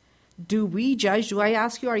beings. Do we judge? Do I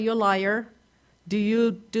ask you, are you a liar? Do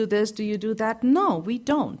you do this? Do you do that? No, we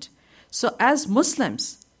don't. So as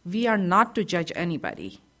Muslims, we are not to judge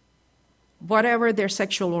anybody, whatever their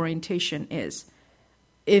sexual orientation is.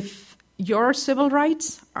 If your civil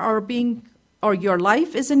rights are or your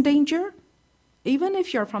life is in danger, even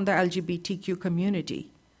if you're from the LGBTQ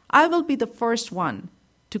community, I will be the first one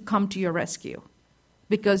to come to your rescue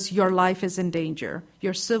because your life is in danger.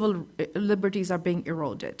 Your civil liberties are being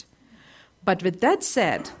eroded. But with that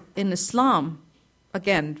said, in Islam,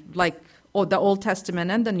 again, like the Old Testament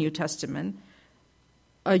and the New Testament,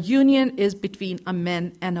 a union is between a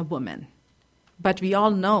man and a woman. But we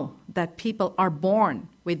all know that people are born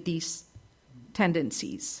with these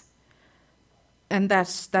tendencies. And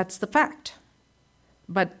that's the fact.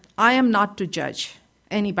 But I am not to judge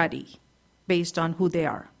anybody based on who they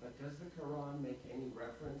are. But does the Quran make any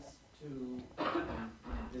reference to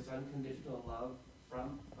this unconditional love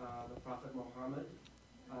from the Prophet Muhammad?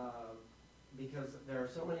 Because there are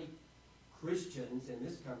so many Christians in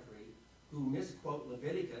this country who misquote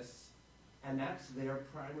Leviticus, and that's their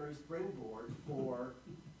primary springboard for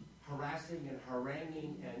harassing and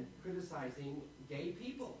haranguing and criticizing gay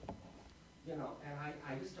people. You know, and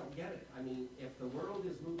I just don't get it. I mean, if the world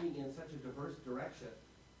is moving in such a diverse direction,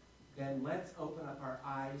 then let's open up our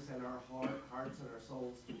eyes and our hearts and our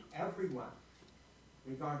souls to everyone,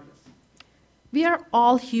 regardless. We are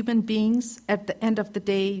all human beings. At the end of the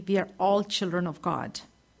day, we are all children of God.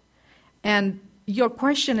 And your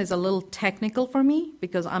question is a little technical for me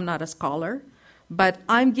because I'm not a scholar, but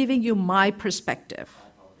I'm giving you my perspective.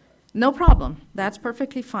 No problem. That's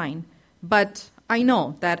perfectly fine. But I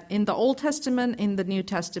know that in the Old Testament, in the New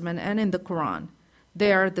Testament, and in the Quran,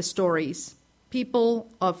 there are the stories. People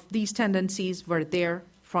of these tendencies were there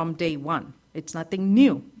from day one. It's nothing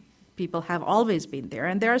new. People have always been there.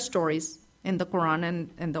 And there are stories in the Quran and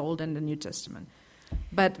in the Old and the New Testament.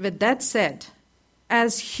 But with that said,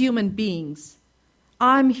 as human beings,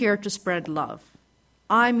 I'm here to spread love.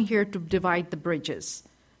 I'm here to divide the bridges.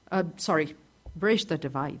 Bridge the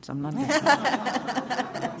divides. I'm not.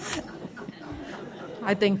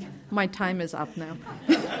 I think my time is up now.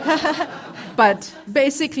 But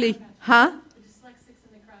basically,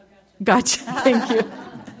 Gotcha. Thank you.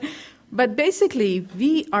 But basically,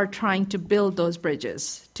 we are trying to build those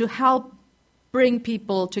bridges to help bring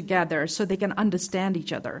people together so they can understand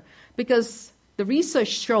each other. Because the research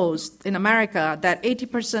shows in America that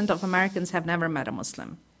 80% of Americans have never met a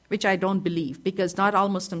Muslim, which I don't believe, because not all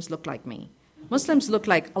Muslims look like me. Muslims look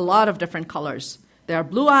like a lot of different colors. They are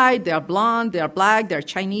blue-eyed, they are blonde, they are black, they are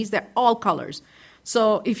Chinese, they're all colors.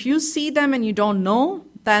 So if you see them and you don't know,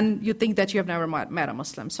 then you think that you have never met a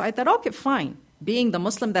Muslim. So I thought, okay, fine. Being the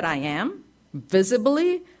Muslim that I am,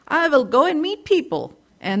 visibly, I will go and meet people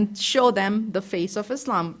and show them the face of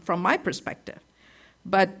Islam from my perspective.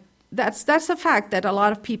 But that's a fact that a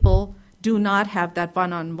lot of people do not have that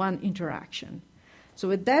one-on-one interaction. So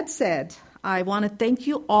with that said, I want to thank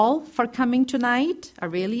you all for coming tonight. I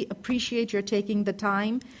really appreciate your taking the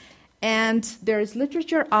time. And there is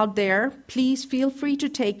literature out there. Please feel free to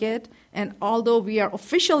take it. And although we are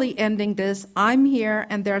officially ending this, I'm here,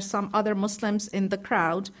 and there are some other Muslims in the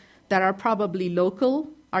crowd that are probably local.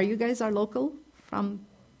 Are you guys local? From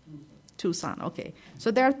Tucson, okay.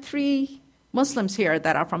 So there are 3 Muslims here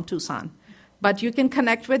that are from Tucson. But you can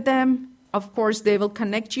connect with them. Of course, they will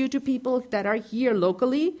connect you to people that are here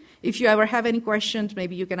locally. If you ever have any questions,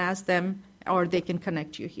 maybe you can ask them, or they can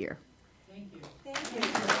connect you here.